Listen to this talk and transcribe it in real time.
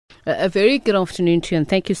A very good afternoon to you, and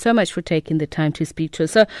thank you so much for taking the time to speak to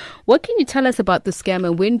us. So, what can you tell us about the scam,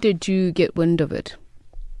 and when did you get wind of it?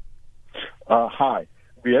 Hi.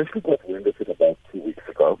 We actually got wind of it about 2 weeks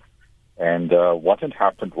ago, and what had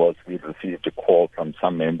happened was we received a call from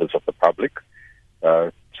some members of the public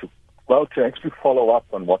to actually follow up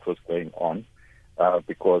on what was going on,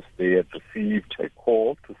 because they had received a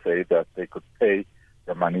call to say that they could pay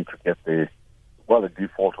the money to get a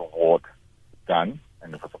default award done,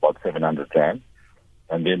 and it was about 700 rand.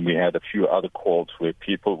 And then we had a few other calls where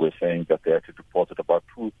people were saying that they had to deposit about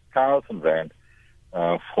 2,000 rand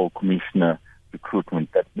for commissioner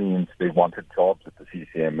recruitment. That means they wanted jobs at the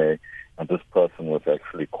CCMA, and this person was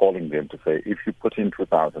actually calling them to say, if you put in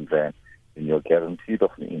 2,000 rand, then you're guaranteed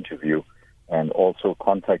of an interview, and also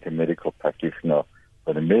contact a medical practitioner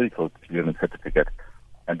for the medical clearance certificate.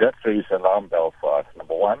 And that raised an alarm bell for us.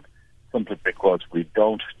 Number one, simply because we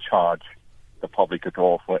don't charge the public at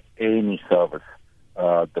all for any service.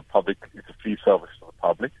 The public, it's a free service to the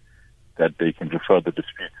public that they can refer the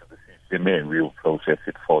dispute to the CCMA and we will process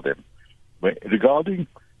it for them. Regarding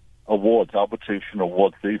awards, arbitration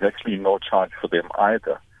awards, there's actually no charge for them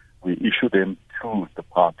either. We issue them to the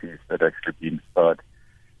parties that actually been heard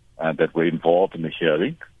and that were involved in the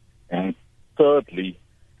hearing. And thirdly,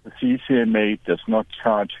 the CCMA does not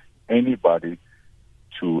charge anybody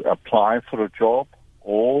to apply for a job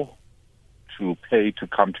or to pay to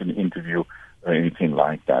come to an interview or anything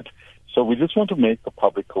like that. So we just want to make the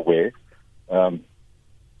public aware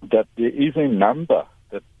that there is a number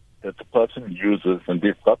that the person uses, and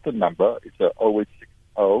they've got the number. It's a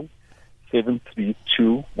 0860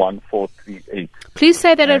 732 1438. Please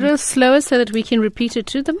say that a little slower so that we can repeat it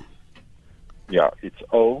to them. Yeah, it's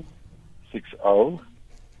 060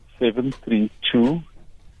 732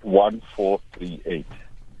 1438.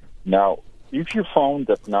 Now, if you found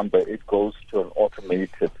that number, it goes to an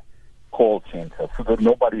automated call center so that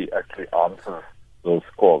nobody actually answers those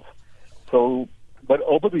calls. So, but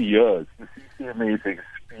over the years, the CCMA has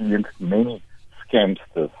experienced many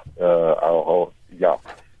scamsters,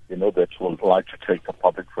 that will like to take the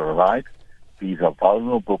public for a ride. These are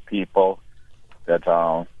vulnerable people that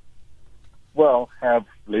have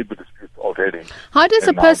labor disputes already. How does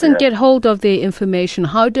a person get hold of their information?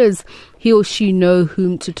 How does he or she know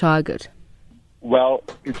whom to target? Well,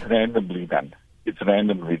 it's randomly done. You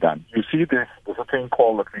see, there's a thing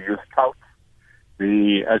called that we use touts.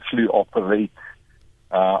 We actually operate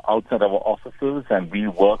outside our offices, and we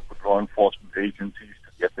work with law enforcement agencies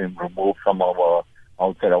to get them removed from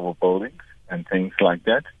outside our buildings and things like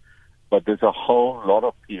that. But there's a whole lot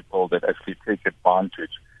of people that actually